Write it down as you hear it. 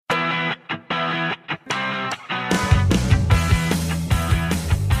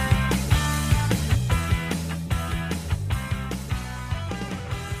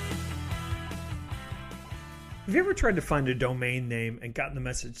Have you ever tried to find a domain name and gotten the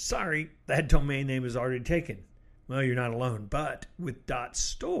message, sorry, that domain name is already taken? Well, you're not alone. But with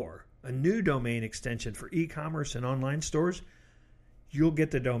 .store, a new domain extension for e-commerce and online stores, you'll get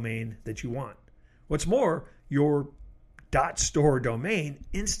the domain that you want. What's more, your .store domain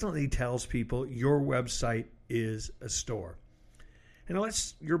instantly tells people your website is a store. And it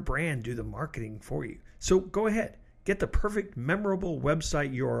lets your brand do the marketing for you. So go ahead. Get the perfect, memorable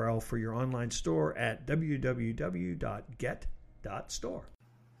website URL for your online store at www.get.store.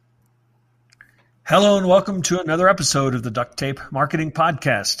 Hello and welcome to another episode of the Duct Tape Marketing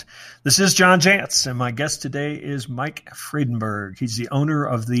Podcast. This is John Jantsch, and my guest today is Mike Friedenberg. He's the owner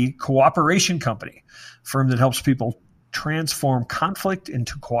of the Cooperation Company, a firm that helps people transform conflict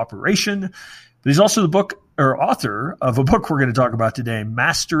into cooperation. But he's also the author of a book we're going to talk about today,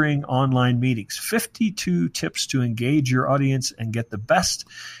 Mastering Online Meetings, 52 Tips to Engage Your Audience and Get the Best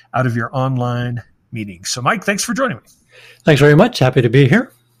Out of Your Online Meetings. So, Mike, thanks for joining me. Thanks very much. Happy to be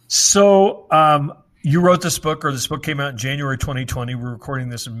here. So, you wrote this book, or this book came out in January 2020. We're recording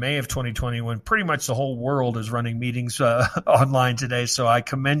this in May of 2020 when pretty much the whole world is running meetings online today. So I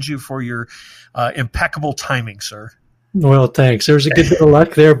commend you for your impeccable timing, sir. Well, thanks. There's a good bit of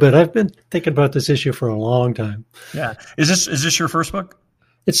luck there, but I've been thinking about this issue for a long time. Yeah. Is this your first book?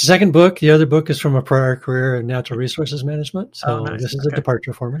 It's the second book. The other book is from a prior career in natural resources management. So nice. This is a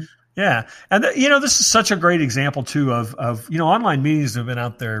departure for me. Yeah. And, this is such a great example, too, of online meetings have been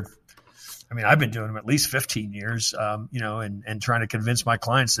out there. I mean, I've been doing them at least 15 years, and trying to convince my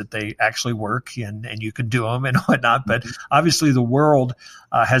clients that they actually work and you can do them and whatnot. But obviously the world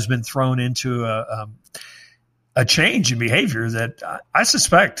has been thrown into a change in behavior that I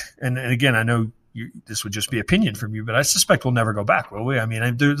suspect, and again, I know this would just be opinion from you, but I suspect we'll never go back, will we? I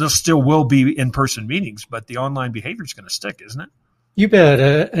mean, there still will be in-person meetings, but the online behavior is going to stick, isn't it? You bet.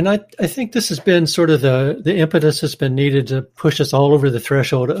 And I think this has been sort of the impetus that's been needed to push us all over the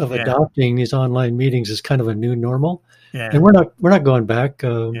threshold of adopting these online meetings as kind of a new normal. Yeah. And we're not going back.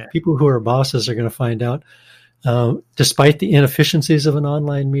 People who are bosses are going to find out, despite the inefficiencies of an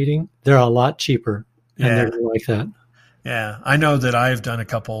online meeting, they're a lot cheaper. And they're like that. Yeah. I know that I've done a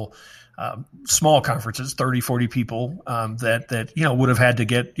couple small conferences, 30, 40 people that would have had to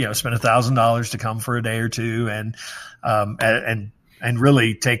get, spend $1,000 to come for a day or two and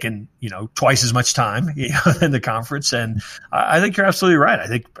really taken, twice as much time in the conference. And I think you're absolutely right. I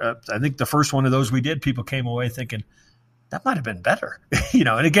think the first one of those we did, people came away thinking that might have been better,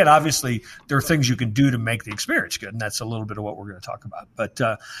 and again, obviously there are things you can do to make the experience good. And that's a little bit of what we're going to talk about. But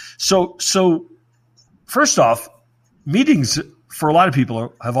so first off, meetings for a lot of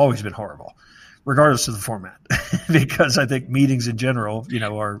people have always been horrible, regardless of the format, because I think meetings in general,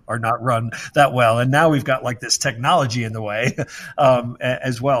 are not run that well. And now we've got like this technology in the way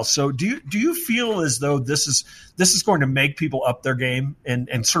as well. So do you feel as though this is going to make people up their game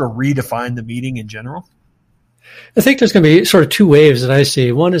and sort of redefine the meeting in general? I think there's going to be sort of two waves that I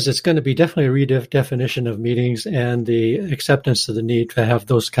see. One is it's going to be definitely a redefinition of meetings and the acceptance of the need to have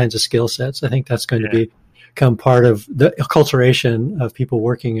those kinds of skill sets. I think that's going to become part of the acculturation of people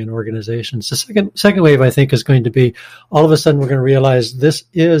working in organizations. The second wave, I think, is going to be all of a sudden we're going to realize this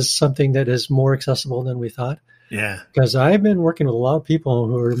is something that is more accessible than we thought. Yeah. Because I've been working with a lot of people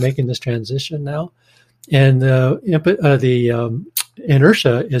who are making this transition now, and the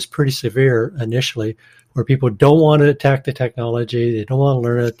inertia is pretty severe initially, where people don't want to attack the technology, they don't want to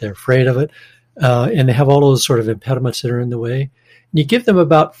learn it, they're afraid of it, and they have all those sort of impediments that are in the way. And you give them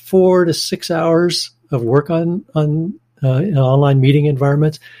about 4 to 6 hours of work on online meeting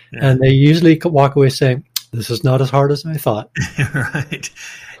environments, and they usually walk away saying, "This is not as hard as I thought." Right.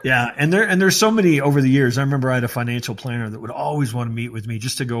 Yeah, and there's so many over the years. I remember I had a financial planner that would always want to meet with me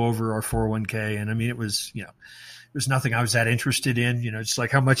just to go over our 401k, and I mean, it was nothing I was that interested in, just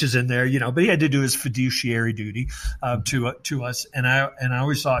like how much is in there, but he had to do his fiduciary duty to us. And I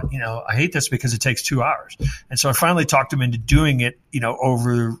always thought, I hate this because it takes 2 hours. And so I finally talked him into doing it,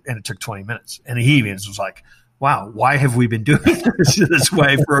 and it took 20 minutes. And he even was like, wow, why have we been doing this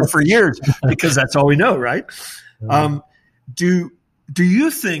way for years? Because that's all we know, right? Do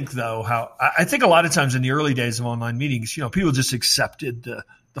you think, though, I think a lot of times in the early days of online meetings, people just accepted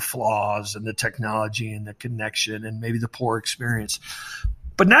the flaws and the technology and the connection and maybe the poor experience.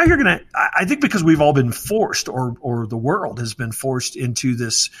 But now I think because we've all been forced or the world has been forced into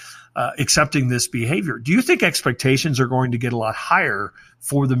this, accepting this behavior. Do you think expectations are going to get a lot higher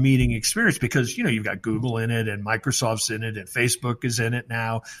for the meeting experience? Because, you've got Google in it and Microsoft's in it and Facebook is in it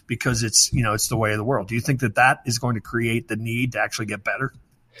now because it's the way of the world. Do you think that is going to create the need to actually get better?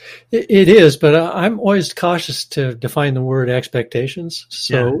 It is, but I'm always cautious to define the word expectations.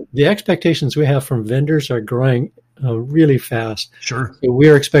 So the expectations we have from vendors are growing really fast. Sure. So we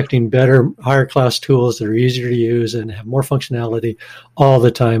are expecting better, higher class tools that are easier to use and have more functionality all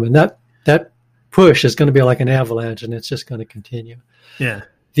the time. And that push is going to be like an avalanche, and it's just going to continue. Yeah.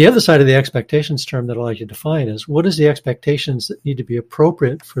 The other side of the expectations term that I like to define is what is the expectations that need to be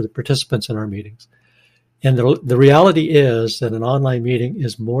appropriate for the participants in our meetings? And the reality is that an online meeting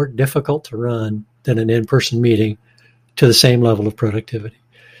is more difficult to run than an in-person meeting to the same level of productivity.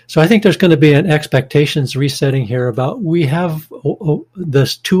 So I think there's going to be an expectations resetting here about we have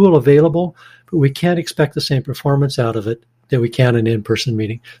this tool available, but we can't expect the same performance out of it that we can in an in-person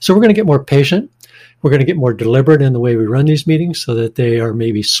meeting. So we're going to get more patient. We're going to get more deliberate in the way we run these meetings so that they are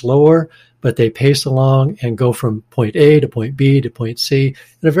maybe slower, but they pace along and go from point A to point B to point C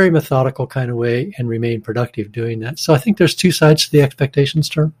in a very methodical kind of way and remain productive doing that. So I think there's two sides to the expectations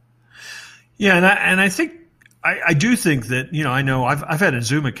term. Yeah, and I think I do think that, I know I've had a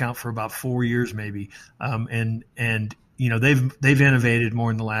Zoom account for about 4 years maybe, and they've innovated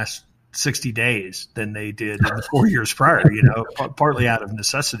more in the last 60 days than they did in the 4 years prior, partly out of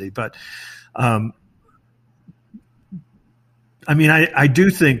necessity, but. I do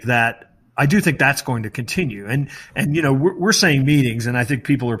think that's going to continue, and we're saying meetings, and I think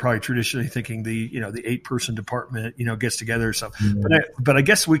people are probably traditionally thinking the 8-person department gets together or something. But I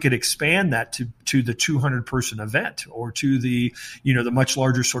guess we could expand that to the 200-person event or to the the much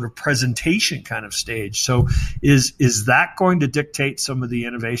larger sort of presentation kind of stage. So is that going to dictate some of the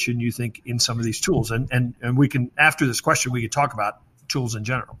innovation you think in some of these tools? And we can, after this question, we could talk about tools in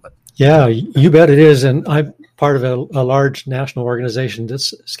general, but. Yeah, you bet it is. And I'm part of a large national organization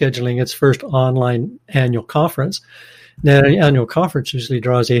that's scheduling its first online annual conference. That annual conference usually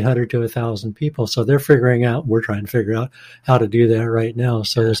draws 800 to 1,000 people. So we're trying to figure out how to do that right now.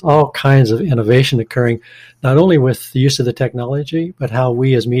 So there's all kinds of innovation occurring, not only with the use of the technology, but how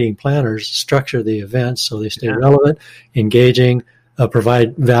we as meeting planners structure the events so they stay relevant, engaging,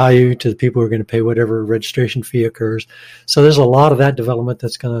 provide value to the people who are going to pay whatever registration fee occurs. So there's a lot of that development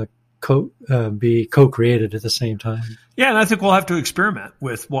that's going to be co-created at the same time. Yeah, and I think we'll have to experiment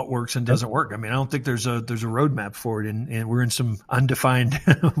with what works and doesn't work. I mean, I don't think there's a roadmap for it, and we're in some undefined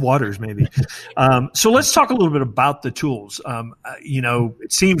waters maybe. So let's talk a little bit about the tools.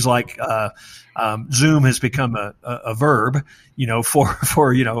 It seems like Zoom has become a verb, for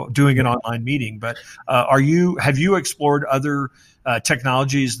doing an online meeting. But have you explored other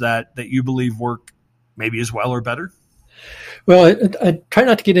technologies that you believe work maybe as well or better? Well, I try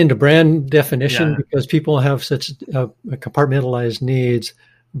not to get into brand definition because people have such compartmentalized needs,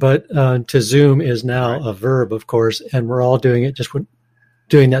 but to Zoom is now a verb, of course, and we're all doing it, just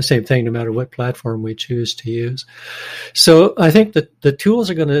doing that same thing no matter what platform we choose to use. So I think that the tools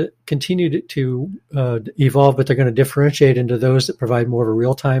are going to continue to evolve, but they're going to differentiate into those that provide more of a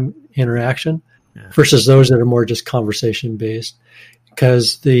real-time interaction versus those that are more just conversation-based.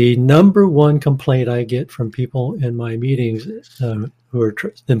 Because the number one complaint I get from people in my meetings who are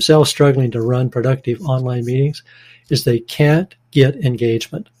themselves struggling to run productive online meetings is they can't get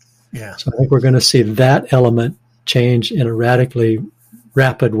engagement. Yeah. So I think we're going to see that element change in a radically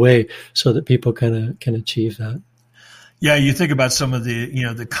rapid way so that people can achieve that. Yeah, you think about some of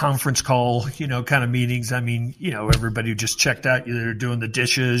the, the conference call, kind of meetings. I mean, everybody just checked out. They're doing the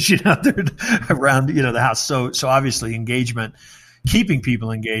dishes, they're around, the house. So obviously engagement. Keeping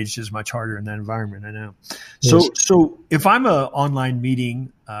people engaged is much harder in that environment, I know. So if I'm an online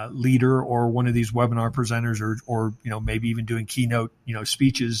meeting leader or one of these webinar presenters or maybe even doing keynote,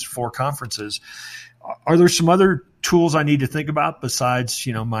 speeches for conferences, are there some other tools I need to think about besides,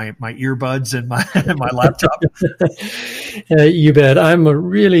 my earbuds and my laptop? You bet. I'm a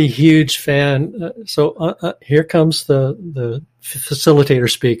really huge fan. So here comes the facilitator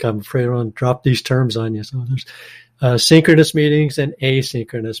speak. I'm afraid I'm going to drop these terms on you. So there's synchronous meetings and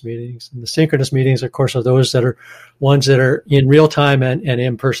asynchronous meetings. And the synchronous meetings, of course, are those that are ones that are in real time and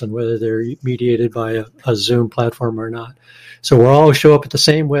in person, whether they're mediated by a Zoom platform or not. So we'll all show up at the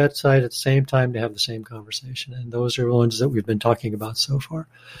same website at the same time to have the same conversation. And those are the ones that we've been talking about so far.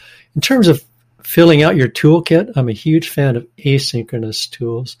 In terms of filling out your toolkit, I'm a huge fan of asynchronous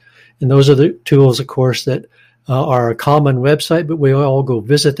tools. And those are the tools, of course, that are a common website, but we all go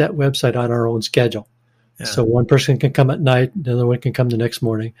visit that website on our own schedule. Yeah. So one person can come at night, the other one can come the next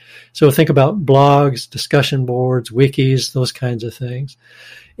morning. So think about blogs, discussion boards, wikis, those kinds of things,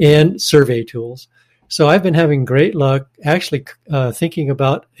 and survey tools. So I've been having great luck actually thinking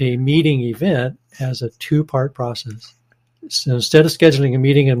about a meeting event as a two-part process. So instead of scheduling a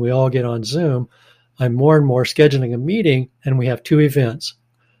meeting and we all get on Zoom, I'm more and more scheduling a meeting and we have two events.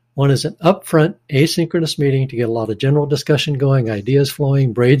 One is an upfront asynchronous meeting to get a lot of general discussion going, ideas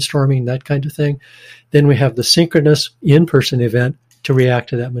flowing, brainstorming, that kind of thing. Then we have the synchronous in-person event to react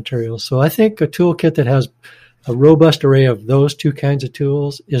to that material. So I think a toolkit that has a robust array of those two kinds of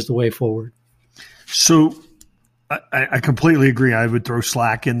tools is the way forward. So I completely agree. I would throw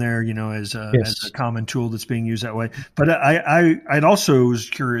Slack in there, as Yes. a common tool that's being used that way. But I'd also was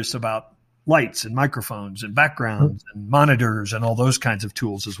curious about lights and microphones and backgrounds and monitors and all those kinds of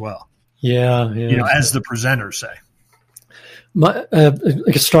tools as well. Yeah. As the presenters say. My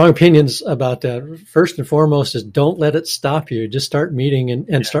strong opinions about that. First and foremost is don't let it stop you. Just start meeting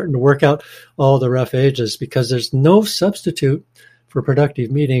and starting to work out all the rough edges, because there's no substitute for productive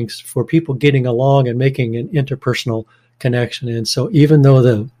meetings for people getting along and making an interpersonal connection. And so even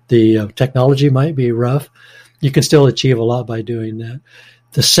though the technology might be rough, you can still achieve a lot by doing that.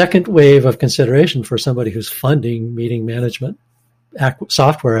 The second wave of consideration for somebody who's funding meeting management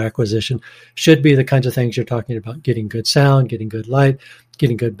software acquisition should be the kinds of things you're talking about: getting good sound, getting good light,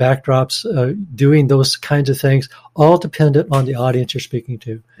 getting good backdrops, doing those kinds of things, all dependent on the audience you're speaking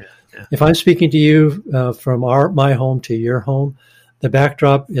to. Yeah. If I'm speaking to you from my home to your home, the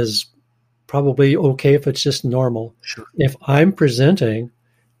backdrop is probably okay if it's just normal. Sure. If I'm presenting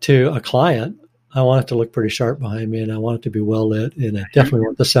to a client, I want it to look pretty sharp behind me, and I want it to be well lit, and I definitely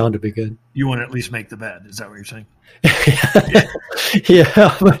want the sound to be good. You want to at least make the bed. Is that what you're saying?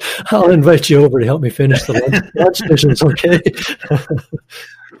 Yeah, I'll invite you over to help me finish the lunch dishes, okay?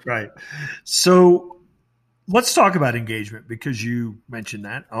 Right. So let's talk about engagement, because you mentioned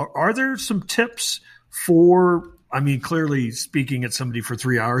that. Are there some tips for, clearly speaking at somebody for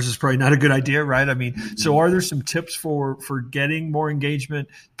 3 hours is probably not a good idea, right? So are there some tips for getting more engagement,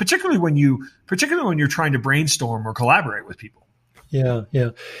 particularly when you're trying to brainstorm or collaborate with people?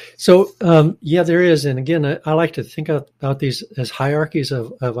 Yeah. So, there is. And again, I like to think about these as hierarchies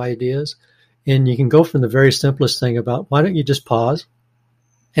of ideas. And you can go from the very simplest thing about, why don't you just pause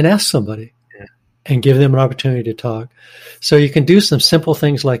and ask somebody and give them an opportunity to talk? So you can do some simple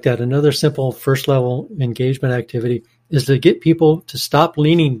things like that. Another simple first level engagement activity is to get people to stop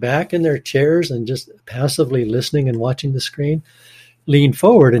leaning back in their chairs and just passively listening and watching the screen. Lean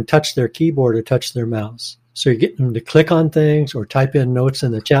forward and touch their keyboard or touch their mouse. So you get them to click on things or type in notes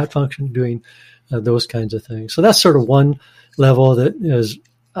in the chat function, doing those kinds of things. So that's sort of one level that is,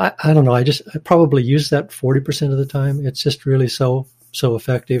 I don't know, I probably use that 40% of the time. It's just really so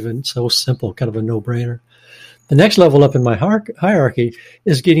effective and so simple, kind of a no-brainer. The next level up in my hierarchy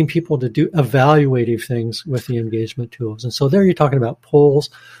is getting people to do evaluative things with the engagement tools. And so there you're talking about polls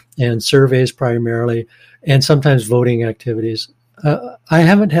and surveys primarily, and sometimes voting activities. I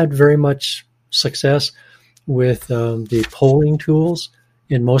haven't had very much success with the polling tools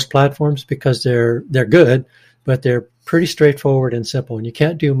in most platforms, because they're good, but they're pretty straightforward and simple, and you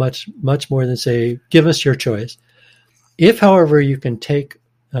can't do much more than say, give us your choice. If, however, you can take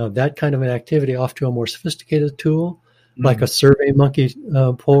that kind of an activity off to a more sophisticated tool, like a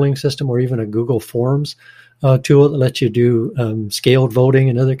SurveyMonkey polling system, or even a Google Forms tool that lets you do scaled voting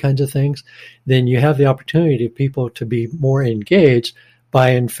and other kinds of things, then you have the opportunity for people to be more engaged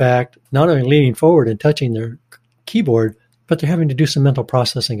by, in fact, not only leaning forward and touching their keyboard, but they're having to do some mental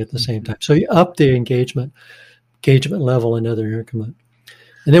processing at the same time. So you up the engagement level another increment.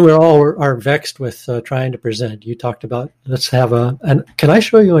 And then we are vexed with trying to present. You talked about, let's have and can I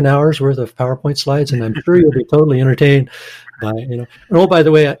show you an hour's worth of PowerPoint slides? And I'm sure you'll be totally entertained by, And oh, by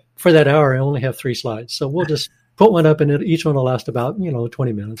the way, for that hour, I only have 3 slides. So we'll just put one up, and each one will last about,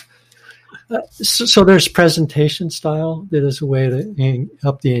 20 minutes. So there's presentation style that is a way to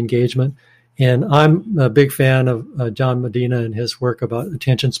up the engagement. And I'm a big fan of John Medina and his work about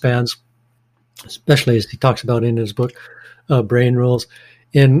attention spans, especially as he talks about in his book, Brain Rules.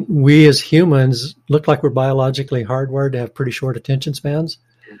 And we as humans look like we're biologically hardwired to have pretty short attention spans.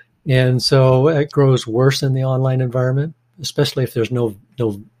 And so it grows worse in the online environment, especially if there's no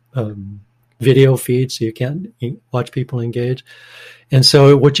video feed, so you can't watch people engage. And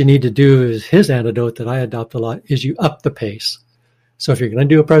so what you need to do is, his antidote that I adopt a lot, is you up the pace. So if you're going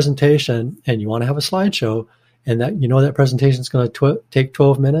to do a presentation and you want to have a slideshow, and that that presentation is going to take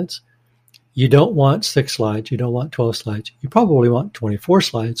 12 minutes, you don't want 6 slides. You don't want 12 slides. You probably want 24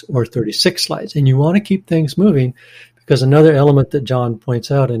 slides or 36 slides. And you want to keep things moving, because another element that John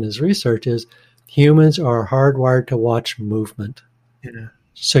points out in his research is humans are hardwired to watch movement. Yeah.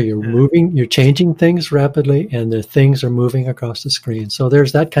 So you're moving, you're changing things rapidly, and the things are moving across the screen. So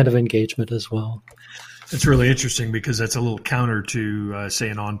there's that kind of engagement as well. It's really interesting, because that's a little counter to, say,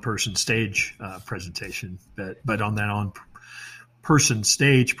 an on-person stage presentation. But on that person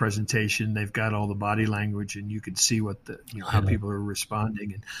stage presentation, they've got all the body language and you can see what how people are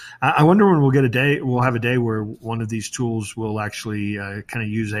responding. And I wonder when we'll have a day where one of these tools will actually kind of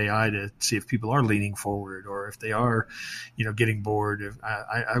use AI to see if people are leaning forward or if they are, getting bored.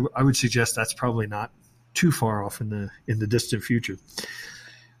 I would suggest that's probably not too far off in the distant future.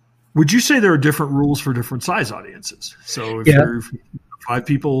 Would you say there are different rules for different size audiences? So if you're 5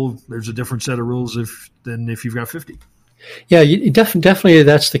 people, there's a different set of rules than if you've got 50. Yeah, definitely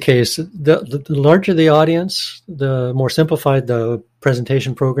that's the case. The larger the audience, the more simplified the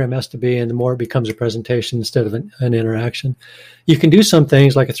presentation program has to be, and the more it becomes a presentation instead of an interaction. You can do some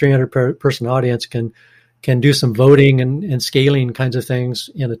things like a 300-person audience can do some voting and scaling kinds of things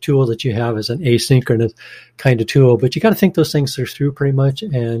in a tool that you have as an asynchronous kind of tool. But you got to think those things through pretty much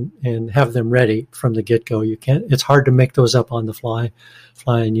and have them ready from the get-go. It's hard to make those up on the fly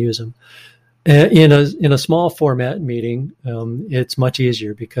and use them. In a small format meeting, it's much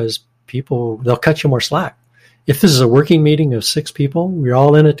easier because they'll cut you more slack. If this is a working meeting of 6 people, you're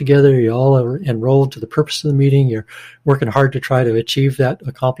all in it together, you all are enrolled to the purpose of the meeting, you're working hard to try to achieve that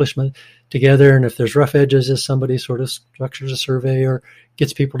accomplishment together. And if there's rough edges, as somebody sort of structures a survey or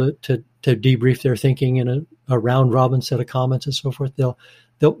gets people to debrief their thinking in a round robin set of comments and so forth, they'll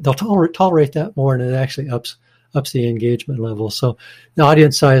tolerate that more, and it actually ups the engagement level. So the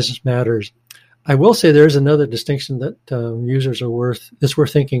audience size matters. I will say there's another distinction that it's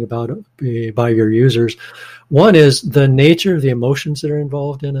worth thinking about by your users. One is the nature of the emotions that are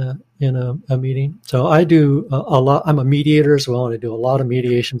involved in a meeting. So I do a lot. I'm a mediator as well, and I do a lot of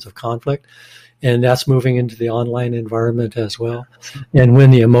mediations of conflict, and that's moving into the online environment as well. And when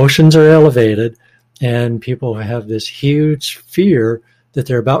the emotions are elevated, and people have this huge fear that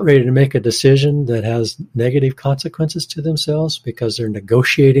they're about ready to make a decision that has negative consequences to themselves because they're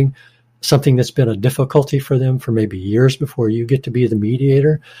negotiating something that's been a difficulty for them for maybe years before you get to be the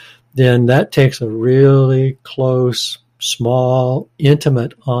mediator, then that takes a really close, small,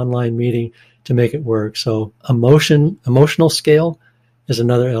 intimate online meeting to make it work. So emotional scale is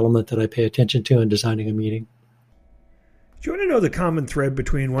another element that I pay attention to in designing a meeting. Do you want to know the common thread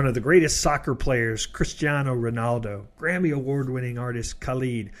between one of the greatest soccer players, Cristiano Ronaldo, Grammy Award-winning artist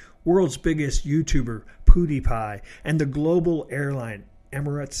Khalid, world's biggest YouTuber, PewDiePie, and the global airline,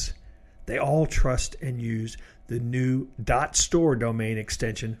 Emirates? They all trust and use the new .store domain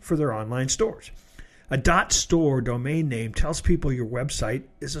extension for their online stores. A .store domain name tells people your website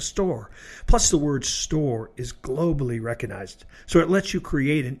is a store. Plus, the word store is globally recognized, so it lets you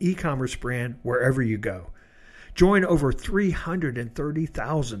create an e-commerce brand wherever you go. Join over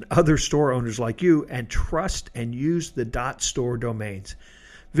 330,000 other store owners like you and trust and use the .store domains.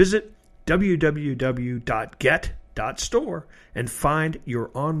 Visit www.get.store and find your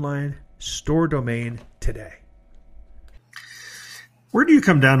online store domain today. Where do you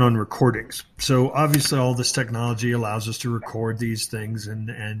come down on recordings? So obviously all this technology allows us to record these things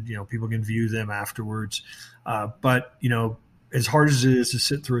and people can view them afterwards. But as hard as it is to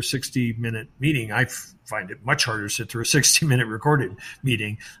sit through a 60-minute meeting, I find it much harder to sit through a 60-minute recorded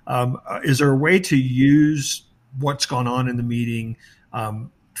meeting. Is there a way to use what's gone on in the meeting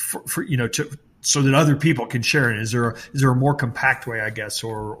so that other people can share it? Is there a more compact way, I guess,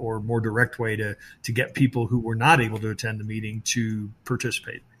 or more direct way to get people who were not able to attend the meeting to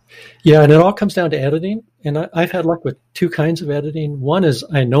participate? Yeah, and it all comes down to editing. And I've had luck with 2 kinds of editing. One is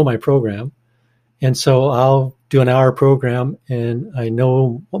I know my program, and so I'll do an hour program, and I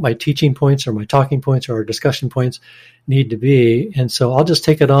know what my teaching points or my talking points or discussion points need to be. And so I'll just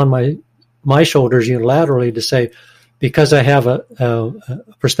take it on my shoulders unilaterally to say, because I have a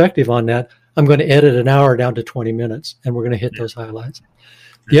perspective on that, I'm going to edit an hour down to 20 minutes, and we're going to hit those highlights.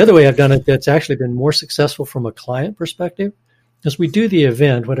 The other way I've done it that's actually been more successful from a client perspective is we do the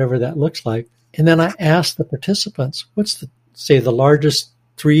event, whatever that looks like, and then I ask the participants, what's the largest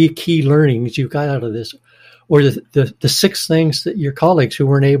 3 key learnings you got out of this, or the 6 things that your colleagues who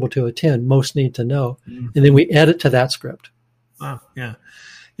weren't able to attend most need to know, and then we edit to that script. Wow, yeah.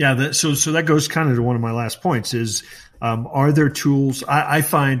 Yeah, so that goes kind of to one of my last points is, are there tools? I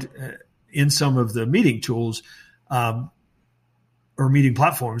find in some of the meeting tools or meeting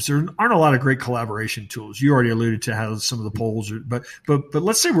platforms, there aren't a lot of great collaboration tools. You already alluded to how some of the polls, but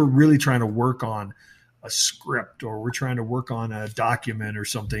let's say we're really trying to work on a script or we're trying to work on a document or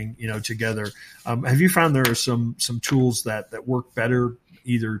something, together. Have you found there are some tools that work better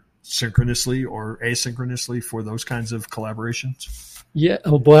either synchronously or asynchronously for those kinds of collaborations? Yeah.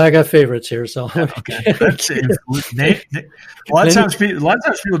 Oh boy, I got favorites here. So Okay, that's it. A lot of times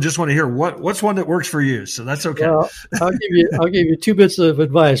people just want to hear what's one that works for you. So that's okay. Well, I'll give you two bits of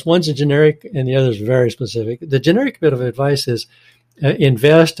advice. One's a generic, and the other's very specific. The generic bit of advice is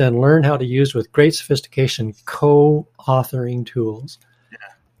invest and learn how to use with great sophistication co-authoring tools. Yeah.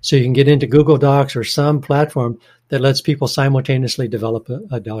 So you can get into Google Docs or some platform that lets people simultaneously develop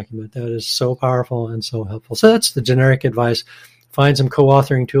a document. That is so powerful and so helpful. So that's the generic advice. Find some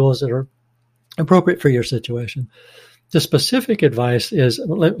co-authoring tools that are appropriate for your situation. The specific advice is,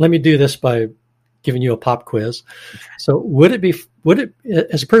 let me do this by giving you a pop quiz. So would it,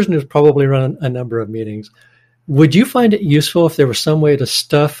 as a person who's probably run a number of meetings, would you find it useful if there was some way to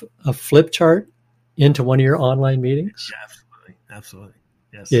stuff a flip chart into one of your online meetings? Yeah, absolutely.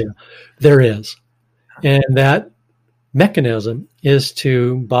 Yes. Yeah, there is. And that mechanism is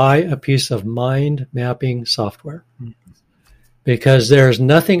to buy a piece of mind mapping software. Mm-hmm. Because there's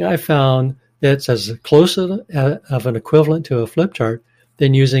nothing I found that's as close of an equivalent to a flip chart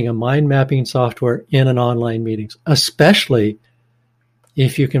than using a mind mapping software in an online meetings, especially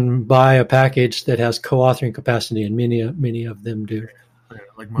if you can buy a package that has co-authoring capacity, and many of them do.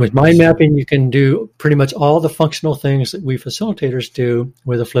 With mind mapping, you can do pretty much all the functional things that we facilitators do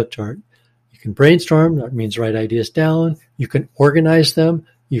with a flip chart. You can brainstorm, that means write ideas down. You can organize them.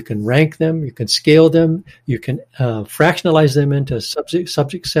 You can rank them. You can scale them. You can fractionalize them into subject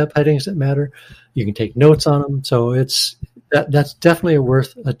subheadings that matter. You can take notes on them. So that's definitely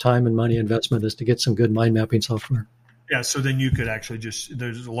worth a time and money investment, is to get some good mind mapping software. Yeah, so then you could actually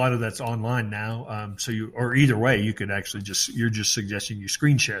there's a lot of that's online now. Or either way, you could actually you're just suggesting you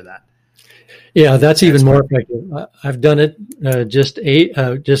screen share that. Yeah, that's even more effective. I've done it just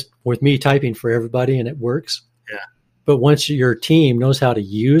with me typing for everybody, and it works. Yeah. But once your team knows how to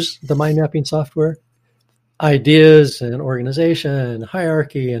use the mind mapping software, ideas and organization and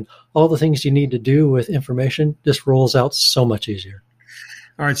hierarchy and all the things you need to do with information just rolls out so much easier.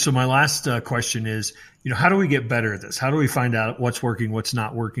 All right. So my last question is, how do we get better at this? How do we find out what's working, what's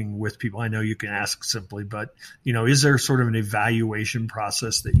not working with people? I know you can ask simply, but, is there sort of an evaluation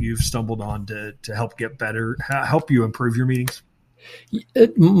process that you've stumbled on to help get better, help you improve your meetings?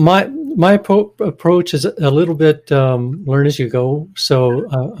 My approach is a little bit learn as you go. So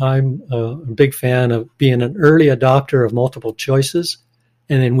I'm a big fan of being an early adopter of multiple choices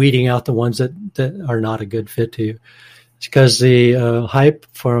and then weeding out the ones that are not a good fit to you. It's because the hype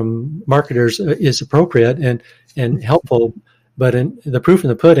from marketers is appropriate and helpful, but the proof in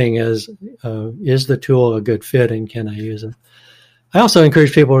the pudding is the tool a good fit and can I use it? I also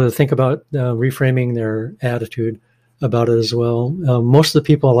encourage people to think about reframing their attitude about it as well. Most of the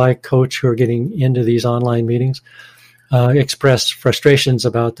people I coach who are getting into these online meetings express frustrations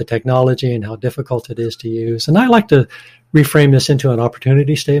about the technology and how difficult it is to use. And I like to reframe this into an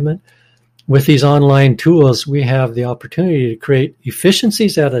opportunity statement. With these online tools, we have the opportunity to create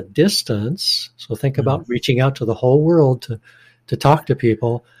efficiencies at a distance. So think about reaching out to the whole world to talk to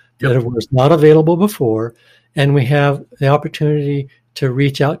people that was not available before. And we have the opportunity to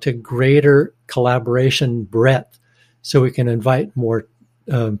reach out to greater collaboration breadth. So we can invite more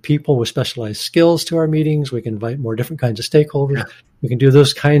people with specialized skills to our meetings. We can invite more different kinds of stakeholders. Yeah. We can do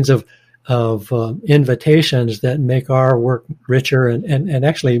those kinds of invitations that make our work richer and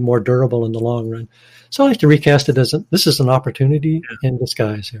actually more durable in the long run. So I like to recast it as this is an opportunity in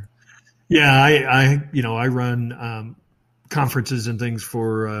disguise here. Yeah, I run conferences and things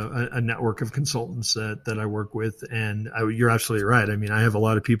for a network of consultants that I work with. And you're absolutely right. I mean, I have a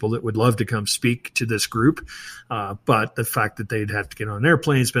lot of people that would love to come speak to this group. But the fact that they'd have to get on an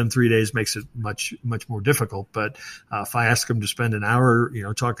airplane, spend 3 days makes it much, much more difficult. But if I ask them to spend an hour,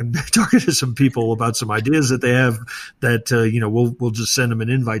 talking to some people about some ideas that they have that, we'll just send them an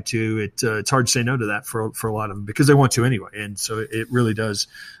invite to it. It's hard to say no to that for a lot of them because they want to anyway. And so it really does.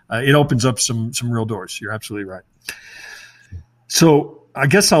 It opens up some real doors. You're absolutely right. So I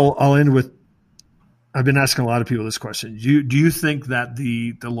guess I'll end with, I've been asking a lot of people this question. Do you think that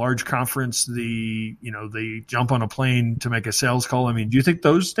the large conference, the jump on a plane to make a sales call, I mean, do you think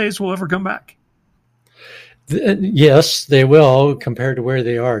those days will ever come back? Yes, they will, compared to where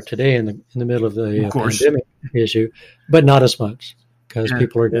they are today in the middle of the pandemic issue, but not as much because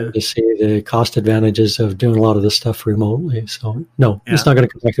people are going to see the cost advantages of doing a lot of this stuff remotely. So no, it's not going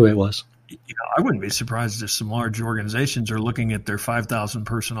to come back the way it was. I wouldn't be surprised if some large organizations are looking at their 5,000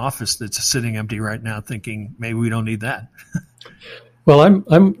 person office that's sitting empty right now thinking maybe we don't need that. Well,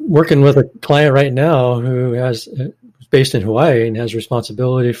 I'm working with a client right now who is based in Hawaii and has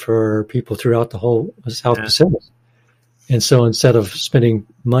responsibility for people throughout the whole South Pacific. And so instead of spending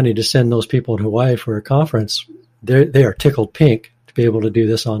money to send those people to Hawaii for a conference, they are tickled pink to be able to do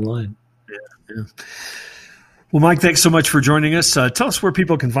this online. Yeah. Well, Mike, thanks so much for joining us. Tell us where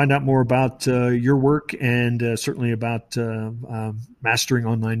people can find out more about your work and certainly about Mastering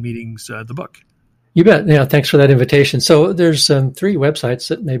Online Meetings, the book. You bet. Yeah, thanks for that invitation. So there's 3 websites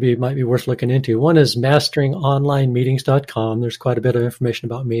that maybe might be worth looking into. One is masteringonlinemeetings.com. There's quite a bit of information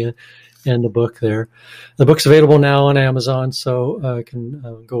about me and the book there. The book's available now on Amazon, so you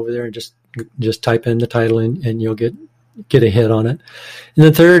can go over there and just type in the title and you'll get a hit on it. And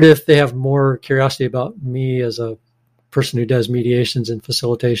then third, if they have more curiosity about me as a person who does mediations and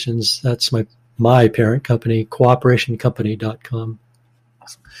facilitations, that's my parent company, cooperationcompany.com.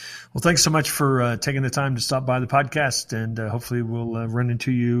 Awesome. Well, thanks so much for taking the time to stop by the podcast, and hopefully we'll run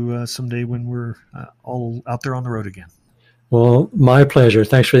into you someday when we're all out there on the road again. Well, my pleasure.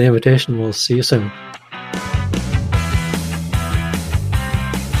 Thanks for the invitation. We'll see you soon.